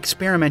feel like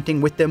experimenting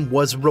with them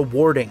was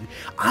rewarding.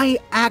 I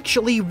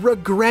actually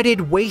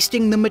regretted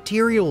wasting the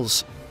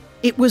materials.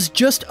 It was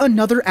just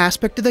another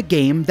aspect of the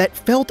game that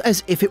felt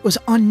as if it was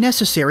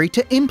unnecessary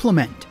to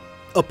implement.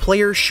 A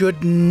player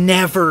should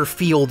never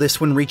feel this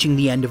when reaching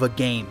the end of a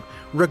game.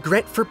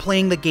 Regret for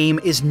playing the game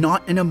is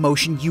not an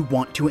emotion you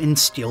want to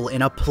instill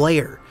in a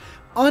player.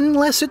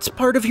 Unless it's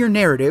part of your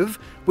narrative,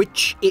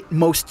 which it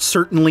most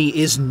certainly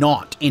is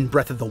not in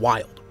Breath of the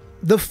Wild.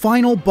 The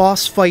final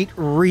boss fight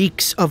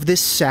reeks of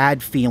this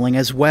sad feeling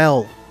as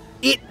well.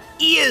 It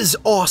is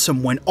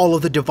awesome when all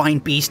of the Divine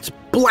Beasts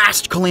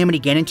blast Calamity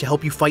Ganon to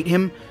help you fight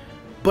him,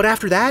 but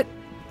after that,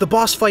 the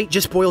boss fight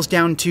just boils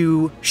down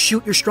to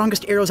shoot your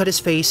strongest arrows at his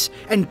face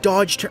and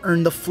dodge to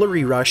earn the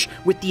Flurry Rush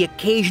with the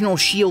occasional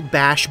Shield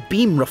Bash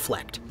Beam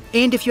Reflect.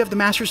 And if you have the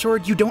Master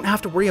Sword, you don't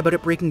have to worry about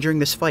it breaking during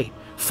this fight.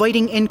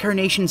 Fighting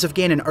incarnations of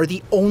Ganon are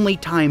the only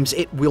times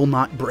it will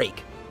not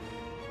break.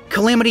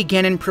 Calamity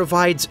Ganon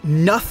provides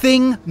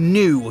nothing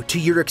new to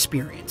your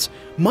experience.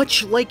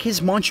 Much like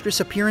his monstrous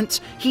appearance,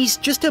 he's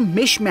just a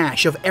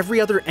mishmash of every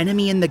other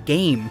enemy in the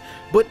game,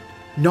 but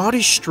not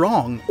as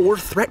strong or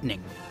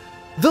threatening.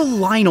 The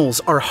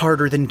Lynels are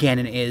harder than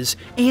Ganon is,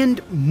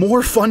 and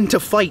more fun to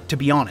fight, to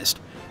be honest.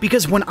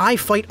 Because when I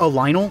fight a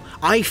Lynel,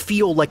 I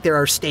feel like there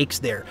are stakes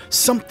there,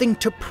 something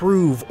to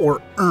prove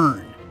or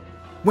earn.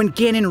 When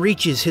Ganon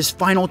reaches his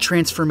final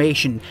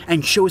transformation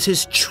and shows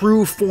his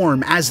true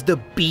form as the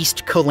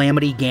Beast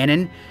Calamity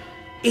Ganon,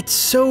 it's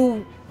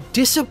so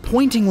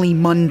disappointingly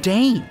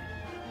mundane.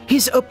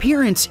 His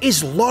appearance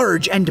is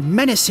large and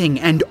menacing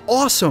and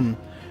awesome,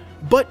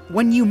 but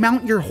when you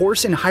mount your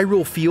horse in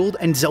Hyrule Field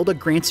and Zelda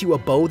grants you a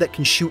bow that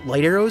can shoot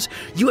light arrows,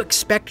 you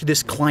expect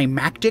this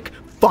climactic,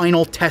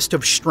 final test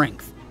of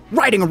strength.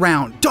 Riding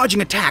around,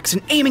 dodging attacks,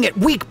 and aiming at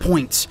weak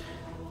points.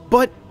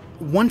 But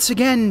once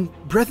again,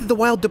 Breath of the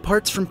Wild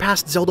departs from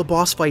past Zelda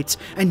boss fights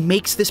and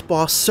makes this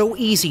boss so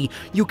easy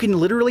you can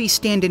literally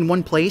stand in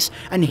one place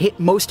and hit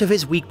most of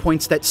his weak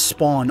points that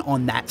spawn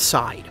on that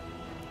side.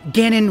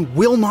 Ganon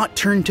will not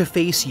turn to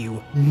face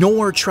you,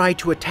 nor try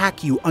to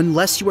attack you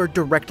unless you are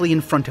directly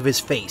in front of his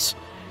face.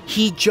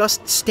 He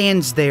just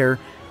stands there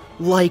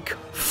like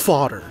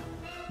fodder.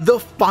 The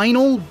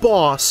final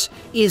boss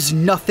is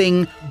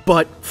nothing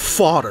but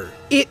fodder.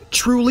 It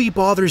truly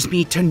bothers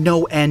me to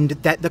no end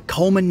that the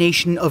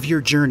culmination of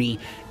your journey,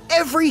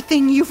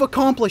 everything you've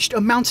accomplished,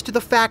 amounts to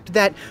the fact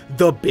that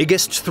the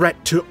biggest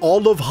threat to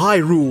all of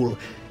Hyrule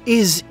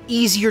is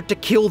easier to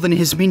kill than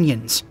his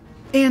minions.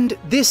 And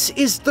this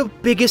is the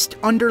biggest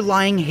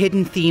underlying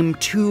hidden theme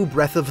to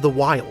Breath of the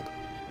Wild.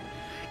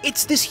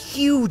 It's this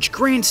huge,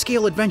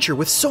 grand-scale adventure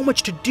with so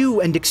much to do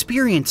and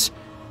experience,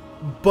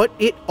 but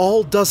it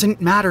all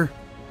doesn't matter.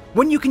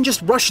 When you can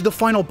just rush the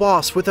final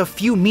boss with a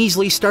few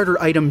measly starter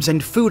items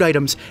and food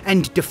items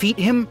and defeat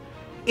him,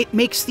 it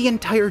makes the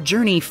entire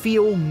journey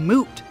feel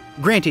moot.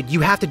 Granted,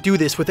 you have to do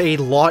this with a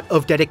lot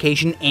of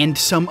dedication and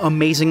some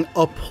amazing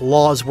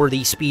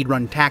applause-worthy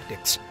speedrun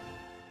tactics.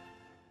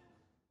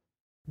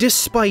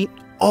 Despite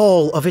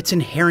all of its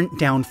inherent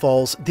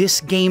downfalls,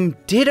 this game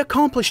did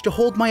accomplish to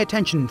hold my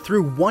attention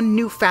through one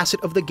new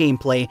facet of the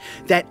gameplay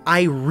that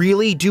I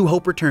really do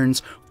hope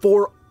returns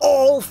for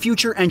all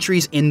future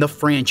entries in the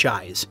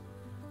franchise: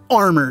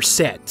 armor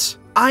sets.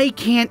 I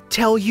can't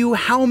tell you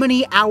how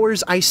many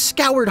hours I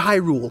scoured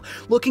Hyrule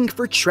looking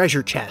for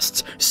treasure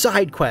chests,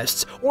 side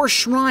quests, or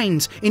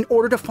shrines in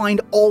order to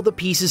find all the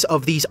pieces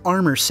of these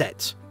armor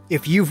sets.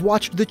 If you've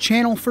watched the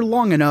channel for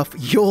long enough,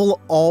 you'll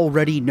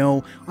already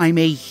know I'm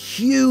a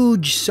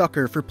huge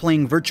sucker for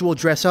playing virtual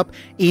dress-up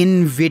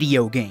in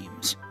video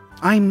games.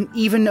 I'm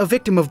even a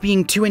victim of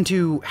being too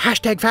into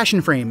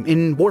 #FashionFrame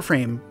in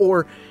Warframe,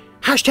 or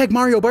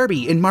 #Mario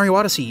Barbie in Mario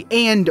Odyssey,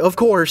 and, of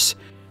course,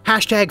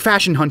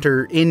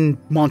 #FashionHunter in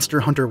Monster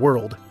Hunter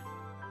World.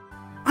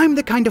 I'm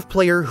the kind of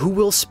player who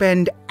will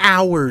spend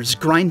hours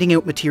grinding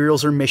out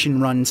materials or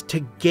mission runs to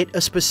get a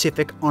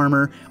specific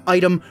armor,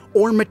 item,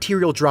 or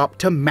material drop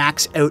to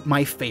max out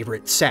my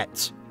favorite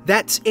sets.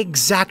 That's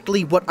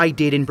exactly what I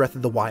did in Breath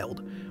of the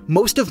Wild.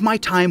 Most of my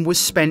time was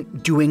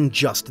spent doing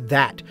just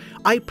that.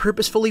 I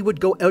purposefully would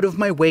go out of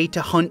my way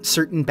to hunt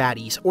certain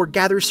baddies or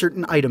gather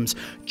certain items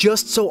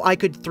just so I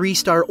could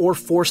 3-star or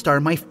 4-star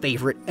my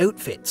favorite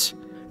outfits.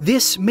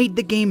 This made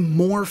the game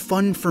more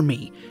fun for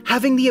me.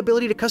 Having the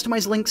ability to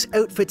customize Link's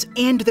outfits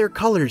and their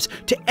colors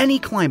to any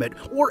climate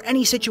or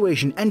any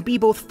situation and be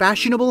both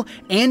fashionable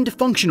and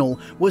functional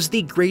was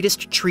the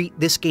greatest treat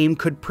this game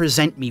could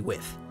present me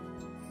with.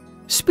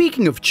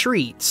 Speaking of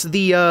treats,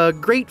 the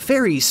Great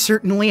Fairies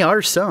certainly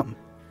are some.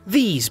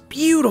 These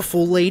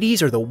beautiful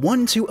ladies are the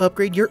ones who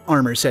upgrade your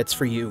armor sets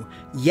for you,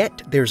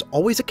 yet there's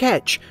always a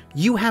catch.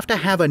 You have to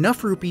have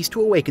enough rupees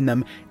to awaken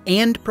them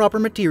and proper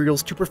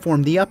materials to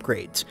perform the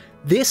upgrades.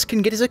 This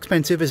can get as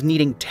expensive as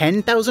needing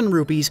 10,000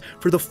 rupees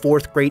for the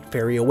 4th Great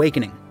Fairy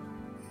Awakening.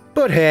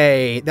 But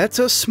hey, that's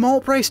a small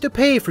price to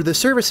pay for the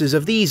services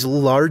of these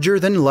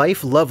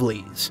larger-than-life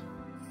lovelies.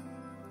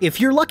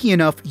 If you're lucky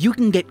enough, you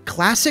can get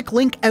classic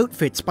Link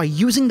outfits by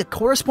using the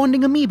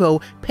corresponding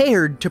amiibo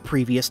paired to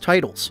previous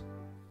titles.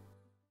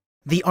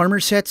 The armor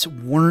sets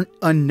weren't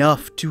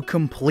enough to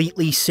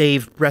completely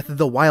save Breath of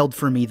the Wild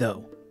for me,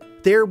 though.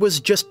 There was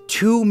just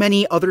too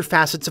many other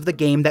facets of the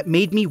game that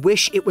made me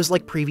wish it was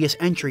like previous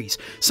entries,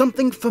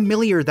 something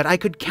familiar that I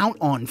could count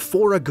on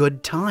for a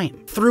good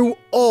time. Through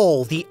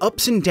all the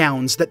ups and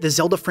downs that the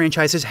Zelda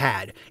franchise has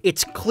had,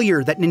 it's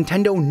clear that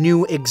Nintendo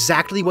knew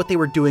exactly what they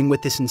were doing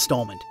with this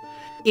installment.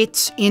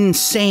 It's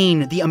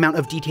insane the amount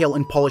of detail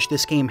and polish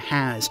this game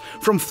has,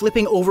 from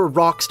flipping over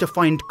rocks to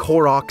find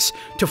Koroks,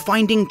 to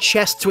finding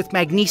chests with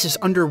magnesis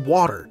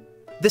underwater.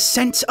 The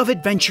sense of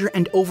adventure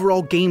and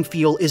overall game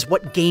feel is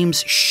what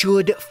games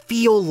should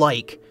feel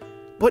like.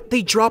 But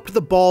they dropped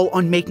the ball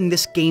on making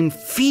this game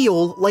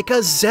feel like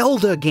a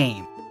Zelda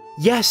game.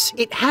 Yes,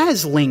 it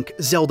has Link,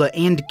 Zelda,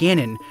 and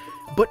Ganon,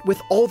 but with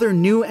all their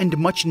new and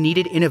much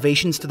needed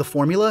innovations to the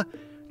formula,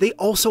 they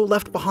also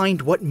left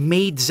behind what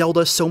made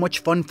Zelda so much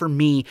fun for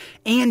me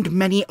and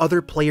many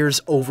other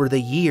players over the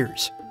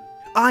years.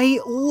 I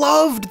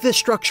loved the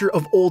structure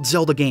of old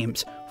Zelda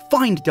games.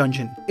 Find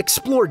dungeon,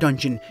 explore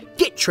dungeon,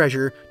 get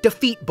treasure,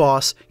 defeat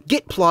boss,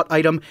 get plot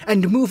item,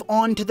 and move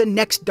on to the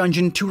next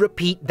dungeon to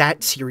repeat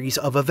that series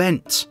of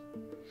events.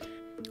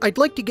 I'd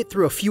like to get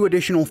through a few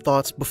additional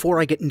thoughts before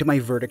I get into my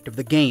verdict of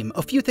the game.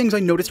 A few things I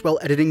noticed while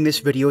editing this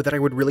video that I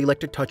would really like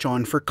to touch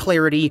on for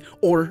clarity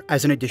or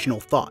as an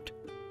additional thought.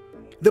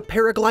 The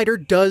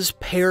paraglider does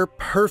pair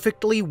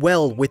perfectly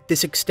well with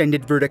this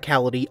extended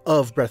verticality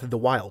of Breath of the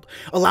Wild,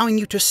 allowing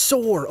you to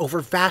soar over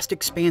vast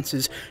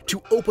expanses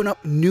to open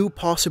up new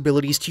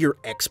possibilities to your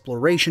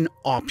exploration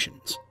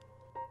options.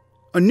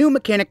 A new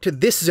mechanic to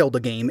this Zelda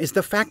game is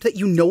the fact that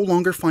you no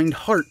longer find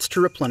hearts to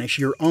replenish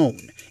your own.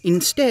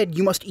 Instead,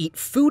 you must eat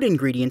food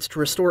ingredients to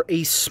restore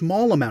a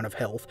small amount of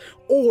health,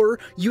 or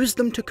use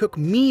them to cook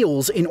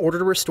meals in order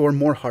to restore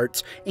more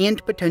hearts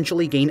and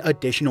potentially gain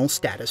additional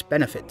status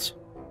benefits.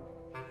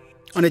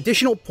 An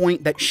additional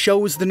point that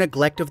shows the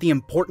neglect of the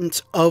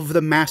importance of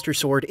the Master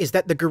Sword is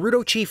that the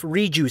Gerudo Chief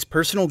Riju's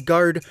personal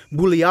guard,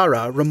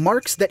 Buliara,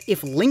 remarks that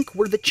if Link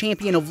were the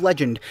champion of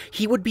Legend,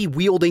 he would be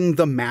wielding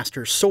the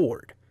Master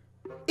Sword.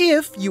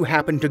 If you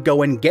happen to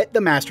go and get the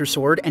Master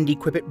Sword and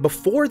equip it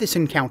before this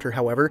encounter,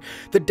 however,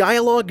 the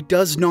dialogue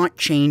does not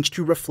change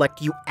to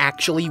reflect you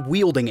actually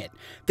wielding it.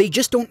 They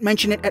just don't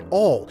mention it at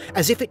all,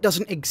 as if it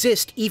doesn't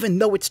exist even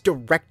though it's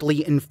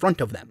directly in front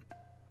of them.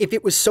 If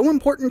it was so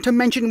important to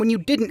mention when you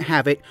didn't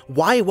have it,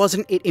 why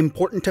wasn't it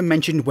important to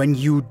mention when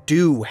you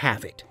do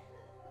have it?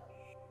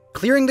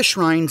 Clearing the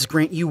shrines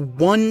grant you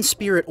 1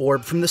 spirit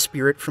orb from the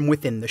spirit from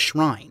within the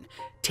shrine.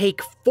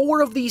 Take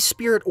 4 of these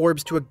spirit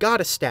orbs to a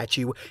goddess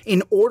statue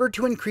in order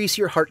to increase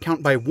your heart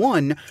count by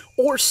 1,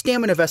 or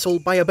stamina vessel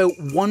by about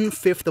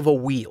 1/5 of a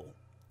wheel.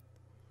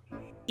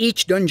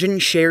 Each dungeon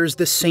shares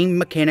the same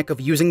mechanic of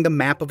using the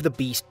map of the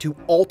beast to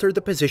alter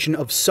the position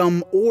of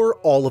some or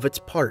all of its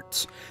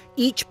parts.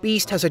 Each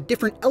beast has a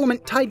different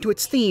element tied to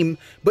its theme,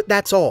 but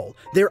that's all.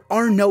 There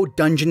are no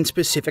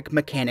dungeon-specific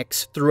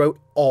mechanics throughout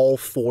all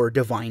 4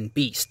 divine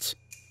beasts.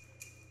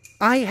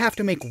 I have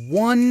to make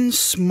one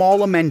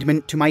small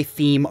amendment to my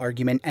theme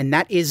argument, and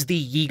that is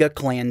the Yiga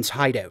clan's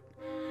hideout.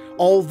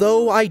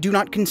 Although I do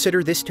not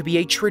consider this to be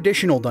a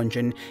traditional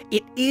dungeon,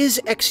 it is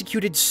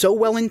executed so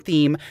well in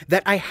theme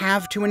that I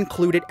have to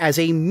include it as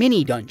a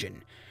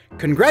mini-dungeon.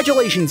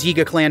 Congratulations,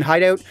 Yiga clan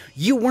hideout!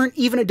 You weren't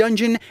even a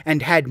dungeon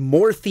and had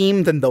more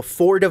theme than the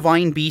 4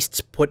 divine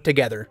beasts put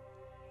together.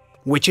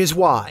 Which is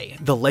why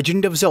The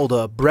Legend of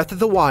Zelda Breath of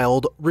the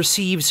Wild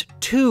receives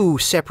 2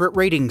 separate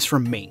ratings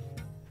from me.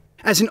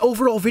 As an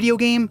overall video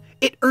game,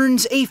 it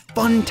earns a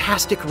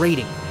fantastic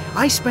rating.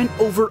 I spent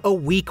over a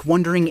week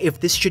wondering if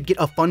this should get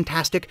a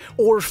fantastic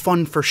or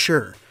fun for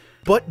sure.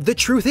 But the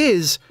truth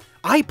is,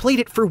 I played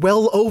it for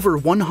well over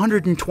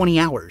 120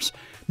 hours.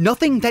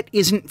 Nothing that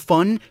isn't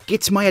fun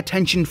gets my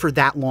attention for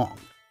that long.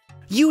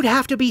 You'd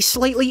have to be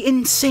slightly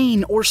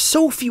insane or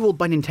so fueled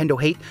by Nintendo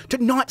hate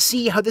to not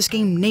see how this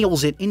game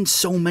nails it in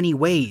so many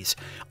ways.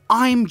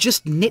 I'm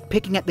just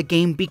nitpicking at the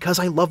game because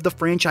I love the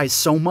franchise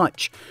so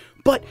much.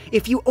 But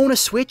if you own a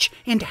Switch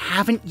and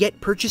haven't yet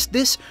purchased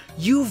this,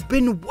 you've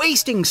been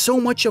wasting so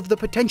much of the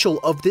potential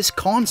of this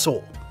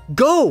console.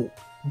 Go!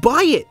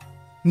 Buy it!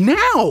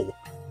 Now!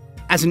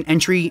 As an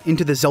entry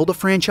into the Zelda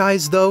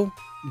franchise, though,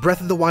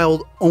 Breath of the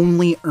Wild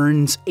only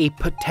earns a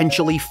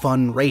potentially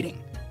fun rating.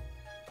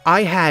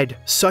 I had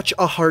such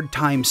a hard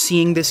time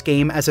seeing this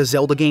game as a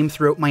Zelda game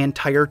throughout my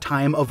entire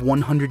time of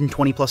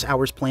 120 plus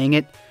hours playing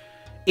it.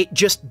 It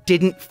just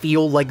didn't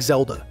feel like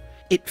Zelda.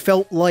 It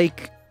felt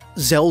like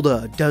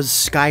Zelda does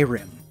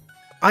Skyrim.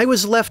 I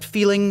was left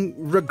feeling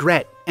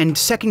regret and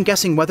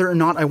second-guessing whether or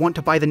not I want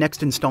to buy the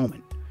next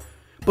installment.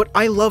 But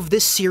I love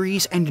this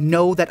series and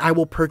know that I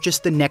will purchase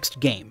the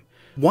next game.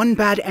 One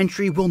bad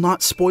entry will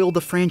not spoil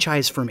the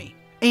franchise for me.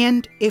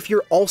 And if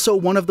you're also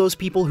one of those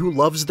people who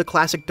loves the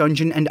classic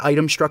dungeon and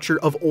item structure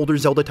of older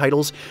Zelda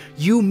titles,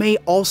 you may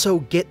also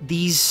get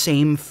these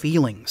same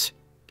feelings.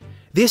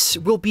 This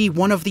will be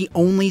one of the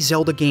only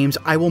Zelda games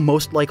I will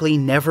most likely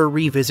never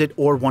revisit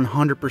or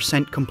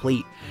 100%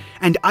 complete,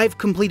 and I've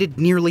completed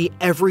nearly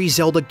every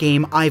Zelda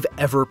game I've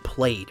ever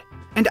played.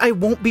 And I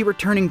won't be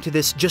returning to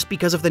this just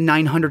because of the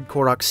 900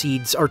 Korok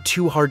seeds are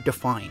too hard to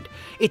find.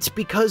 It's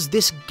because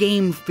this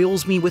game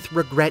fills me with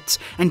regrets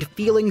and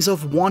feelings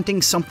of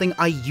wanting something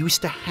I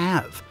used to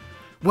have.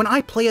 When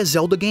I play a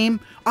Zelda game,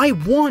 I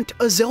want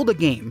a Zelda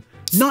game,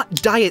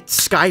 not Diet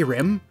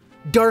Skyrim.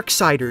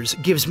 Darksiders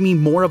gives me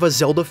more of a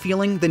Zelda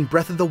feeling than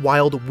Breath of the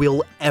Wild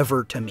will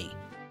ever to me.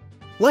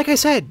 Like I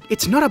said,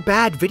 it's not a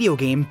bad video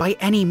game by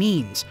any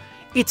means.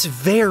 It's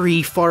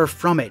very far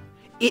from it.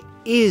 It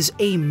is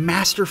a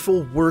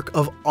masterful work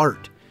of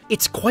art.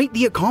 It's quite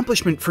the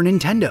accomplishment for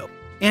Nintendo.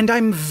 And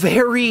I'm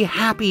very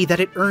happy that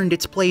it earned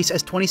its place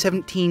as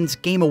 2017's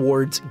Game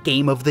Awards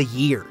Game of the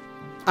Year.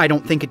 I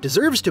don't think it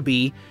deserves to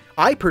be.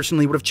 I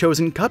personally would have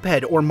chosen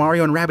Cuphead or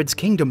Mario & Rabbids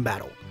Kingdom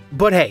Battle.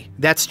 But hey,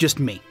 that's just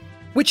me.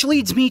 Which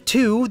leads me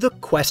to the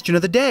question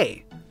of the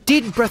day.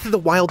 Did Breath of the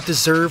Wild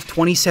deserve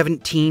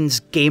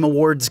 2017's Game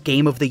Awards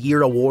Game of the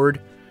Year award?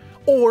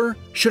 Or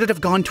should it have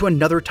gone to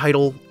another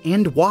title,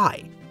 and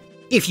why?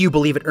 If you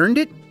believe it earned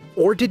it,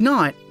 or did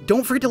not,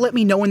 don't forget to let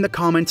me know in the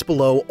comments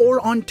below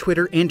or on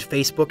Twitter and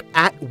Facebook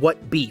at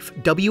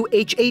WhatBiif,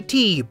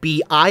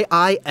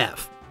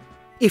 WhatBiif.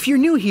 If you're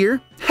new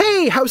here,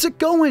 hey, how's it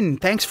going?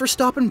 Thanks for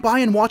stopping by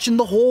and watching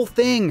the whole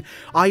thing.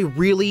 I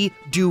really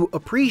do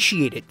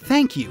appreciate it.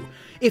 Thank you.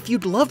 If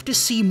you'd love to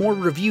see more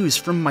reviews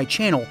from my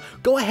channel,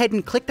 go ahead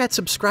and click that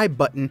subscribe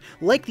button,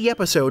 like the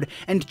episode,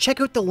 and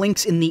check out the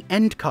links in the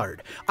end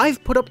card.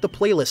 I've put up the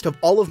playlist of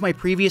all of my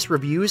previous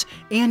reviews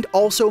and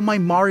also my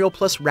Mario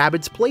plus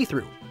Rabbids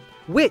playthrough,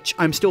 which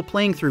I'm still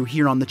playing through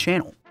here on the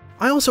channel.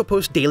 I also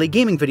post daily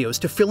gaming videos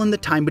to fill in the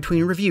time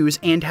between reviews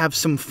and have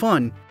some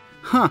fun.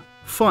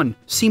 Fun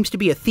seems to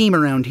be a theme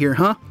around here,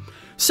 huh?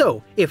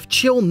 So, if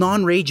chill,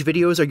 non-rage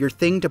videos are your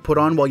thing to put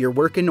on while you're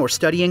working or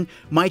studying,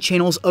 my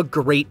channel's a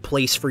great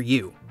place for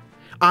you.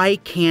 I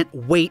can't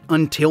wait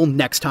until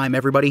next time,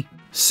 everybody.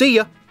 See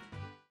ya!